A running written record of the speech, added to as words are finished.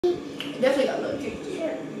Definitely got a little kick.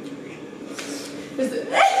 Yeah.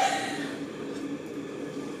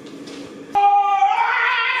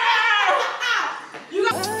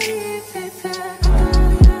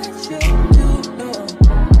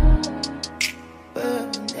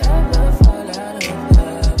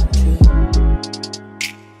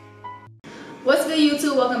 What's good,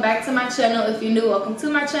 YouTube? Welcome back to my channel. If you're new, welcome to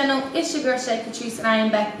my channel. It's your girl Shay and I am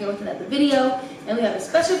back again with another video, and we have a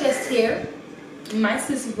special guest here, my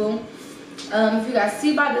sissy boo. If you guys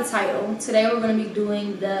see by the title, today we're going to be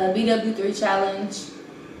doing the BW3 challenge,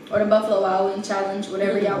 or the Buffalo Wild Wing challenge,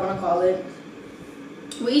 whatever y'all want to call it.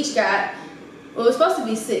 We each got, well, it was supposed to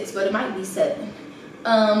be 6, but it might be 7.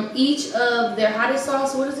 Each of their hottest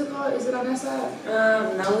sauce. What is it called? Is it on that side?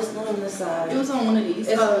 No, it's not on this side. It was on one of these.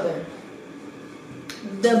 It's over.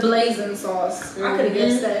 The Blazin sauce. I could have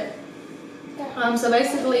guessed that. So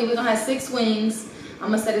basically, we're gonna have 6 wings. I'm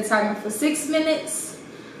gonna set a timer for 6 minutes.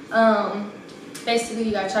 Basically,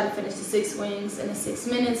 you gotta try to finish the 6 wings in the 6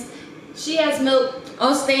 minutes. She has milk.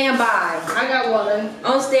 On standby. I got water.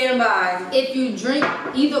 On standby. If you drink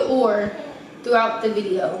either or throughout the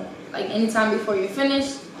video, like anytime before you're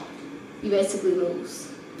finished, you basically lose.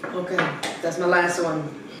 Okay, that's my last one.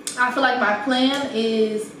 I feel like my plan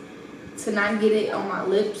is to not get it on my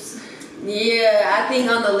lips. Yeah, I think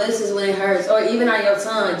on the lips is when it hurts, or even on your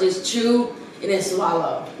tongue. Just chew and then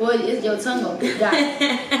swallow. Well, it's your tongue gonna be got.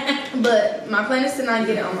 But my plan is to not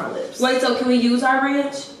get it on my lips. Wait, so can we use our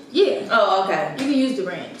ranch? Yeah. Oh, okay. You can use the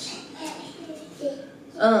ranch.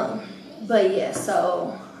 But yeah,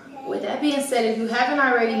 so with that being said, if you haven't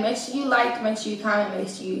already, make sure you like, make sure you comment, make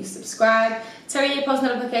sure you subscribe. Turn on your post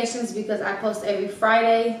notifications because I post every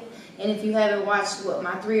Friday. And if you haven't watched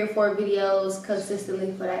my 3 or 4 videos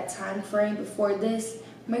consistently for that time frame before this,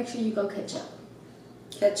 make sure you go catch up.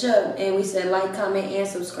 Catch up. And we said like, comment, and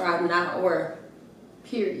subscribe, not or.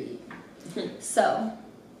 Period. So,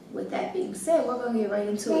 with that being said, we're going to get right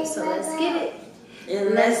into it. So let's get it.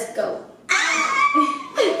 And let's go.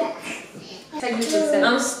 Take this for a second.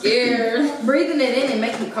 I'm scared. Breathing it in and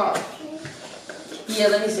make me cough. Yeah,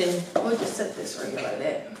 let me see. We'll just set this right here like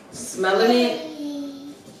that. Smelling it.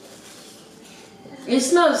 It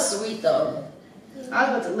smells sweet though. I was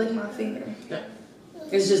about to lick my finger.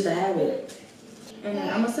 It's just a habit. And then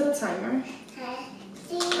I'm gonna set a timer.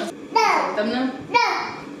 No.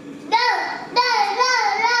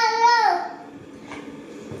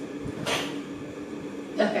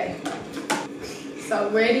 Okay.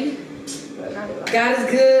 So ready? God is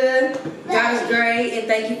good. God is great. And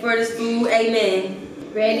thank you for this food. Amen.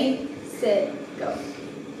 Ready, set, go.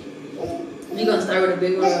 You gonna start with a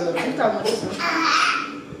big one or a little Let's one? start with this one.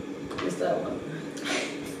 It's that one.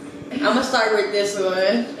 I'm gonna start with this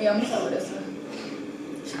one. Yeah, I'm gonna start with this one.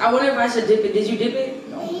 I wonder if I should dip it. Did you dip it?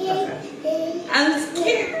 No. Okay. I'm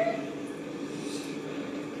scared.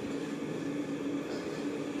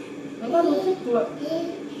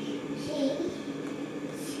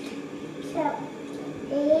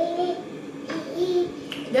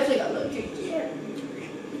 Definitely got a little kick.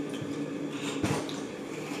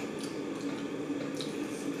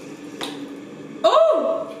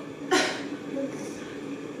 Oh!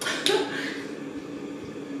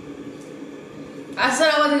 I said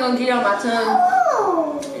I wasn't gonna get it on my tongue.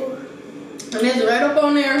 And it's right up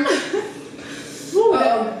on there.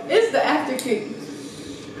 It's the after kick.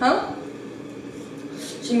 Huh?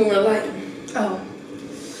 She moving her light. Oh.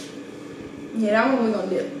 Yeah, that one we're gonna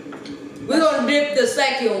dip. We're gonna dip the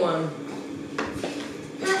second one.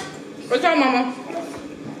 Watch out, mama.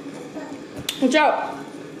 Watch out.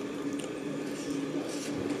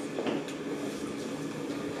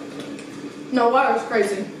 No, water's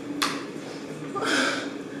crazy.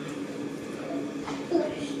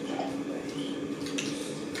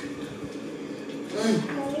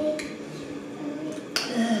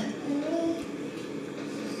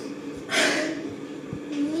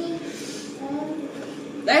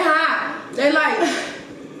 They high. They light.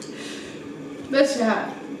 That shit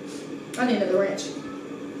high. I need another ranch.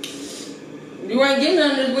 You ain't getting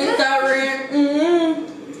none of this week,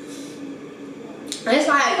 ranch. It's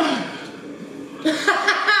like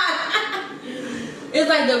it's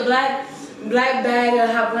like the black bag of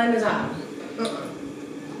hot is hot.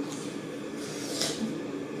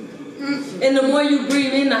 And the more you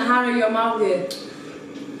breathe in, the hotter your mouth gets.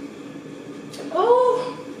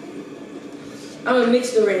 oh, I'm gonna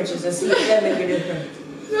mix the ranches and see if that make a difference.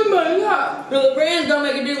 oh my god. No, the ranch don't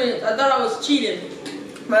make a difference. I thought I was cheating,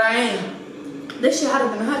 but I ain't. This shit hotter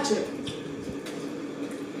than a hot chip.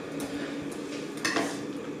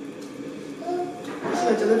 She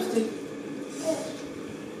got your lipstick.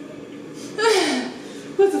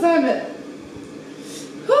 What's the time at?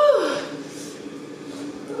 Whew.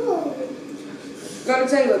 Go to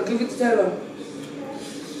Taylor. Give it to Taylor.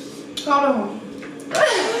 Hold on.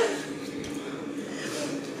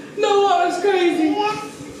 No, that's crazy.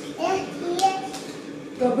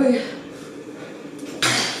 Go big.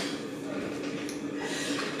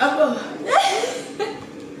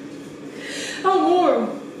 I'm warm.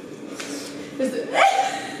 Is it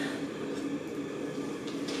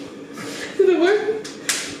working?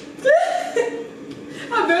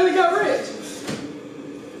 I barely got rich.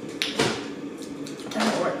 That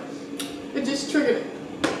don't work. It just triggered it.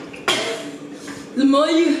 The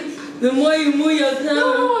more you move your tongue.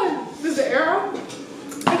 No, this is the arrow.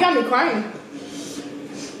 It got me crying.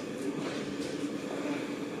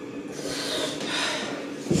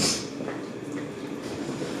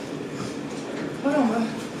 Hold on, bro.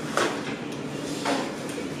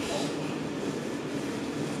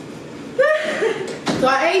 So I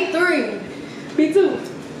ate 3. Me too.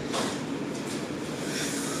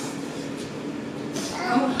 I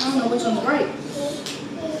don't know which one's right.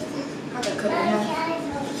 I gotta cut it in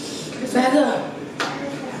half. It's back up.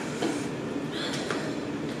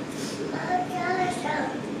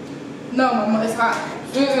 No, Mama, it's hot.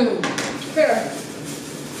 Here.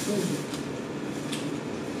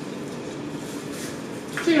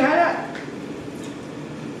 So you had that?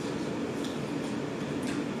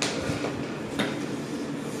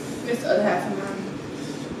 It's the other half of mine.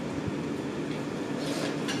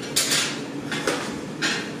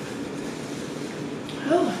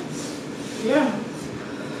 Oh, yeah.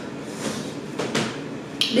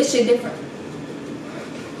 This shit different.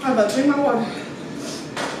 I'm about to drink my water.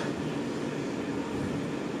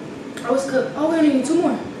 Oh, it's cooked. Oh, we only need 2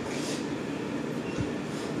 more.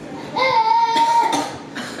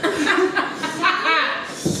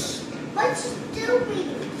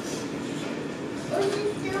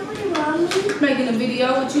 Making a video.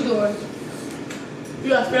 What you doing? You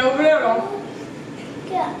gotta stay over there, though.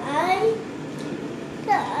 Can I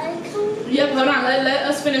come? Yep, hold on. Let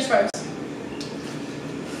us finish first.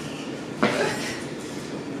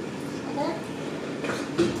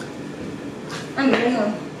 I'm going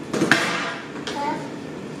on.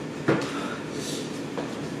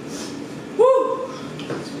 Woo!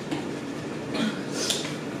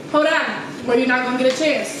 Hold on. Well, you're not gonna get a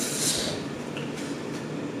chance.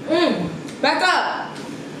 Back up.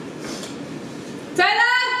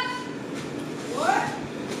 Taylor! What?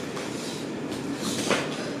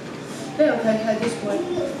 They okay at this point.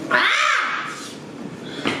 Ah!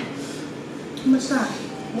 How much time?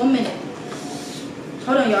 1 minute.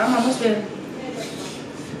 Hold on, y'all. I'm almost there.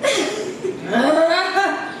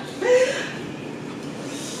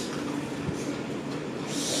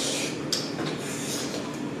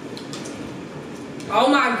 Oh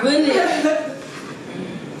my goodness.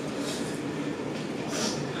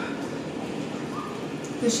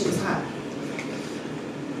 This shit is hot.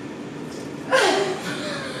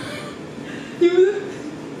 You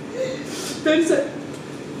 30 seconds.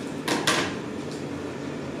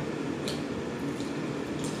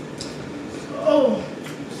 Oh.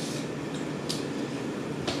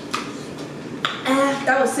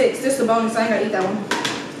 That was 6. This is the bonus. I ain't gotta eat that one.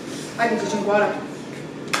 I can just drink water.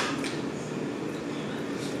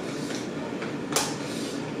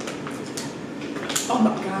 Oh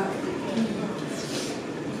my God.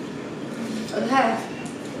 Other half.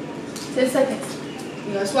 10 seconds.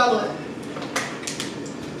 You gotta swallow it.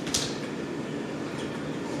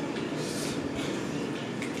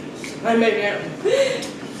 I made it.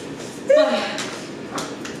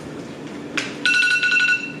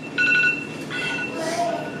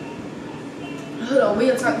 Hold on,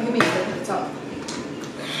 we'll talk. Give me a second to talk.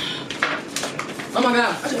 Oh my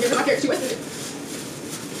God. I should get my carrot. She wasted it.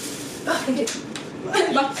 Thank you.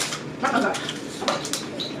 Oh God.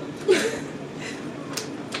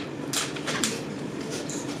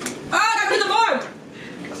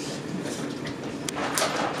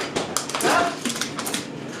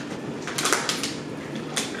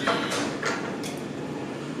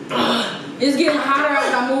 It's getting hotter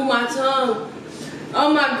as I move my tongue.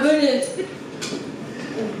 Oh my goodness.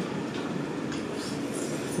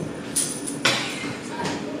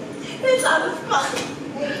 It's hot as fuck.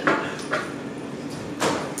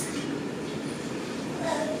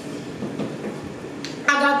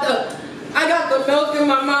 I got the milk in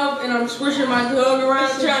my mouth and I'm squishing my tongue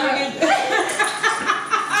around trying to get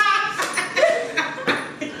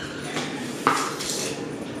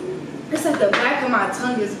It's like the back of my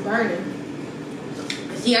tongue is burning.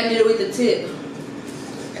 See, I did it with the tip.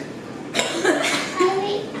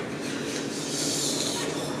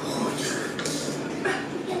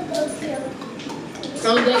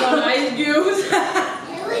 So they got ice cubes.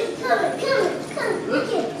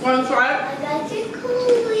 Come. Wanna try it? I got your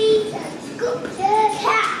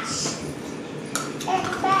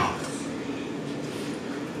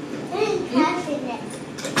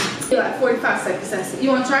this. You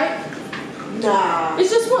want to try it? Nah. It's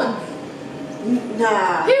just one.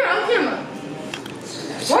 Nah. Here, on camera.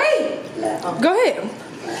 Wait. Go ahead.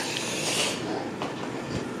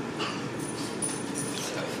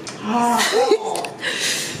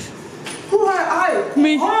 Who had ice?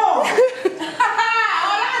 Me. Oh.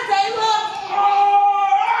 Hold on, Taylor.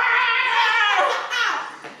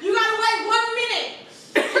 You gotta wait 1 minute.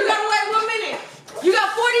 You gotta wait 1 minute. You got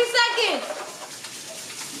 40 seconds.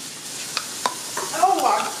 Oh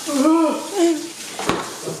my.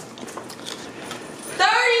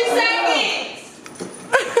 30 seconds.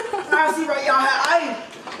 I see right, y'all had ice.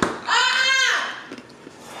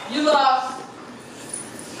 You lost.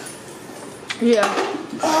 Yeah.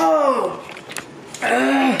 Oh.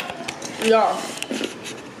 Yeah.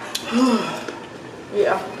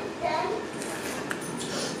 Yeah.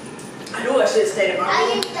 I knew I should have stayed in my Are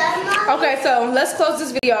room. you done, Mom? Okay, so let's close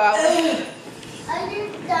this video out. Are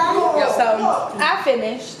you done? So I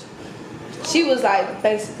finished. She was like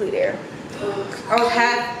basically there. I was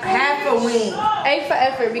half a wing. A for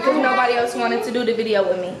effort because nobody else wanted to do the video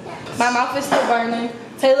with me. My mouth is still burning.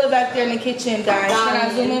 Taylor back there in the kitchen dying.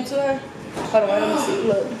 Can I zoom into her? Hold on, let me see.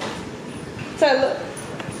 Look. Taylor.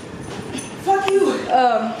 Fuck you.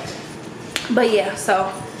 But yeah,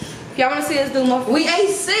 so if y'all want to see us do more We ate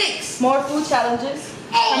 6. more food challenges,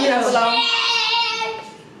 comment down below.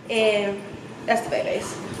 And that's the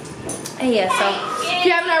babies. And yeah, so if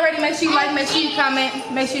you haven't already, make sure you like, make sure you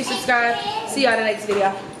comment, make sure you subscribe. See y'all in the next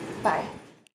video. Bye.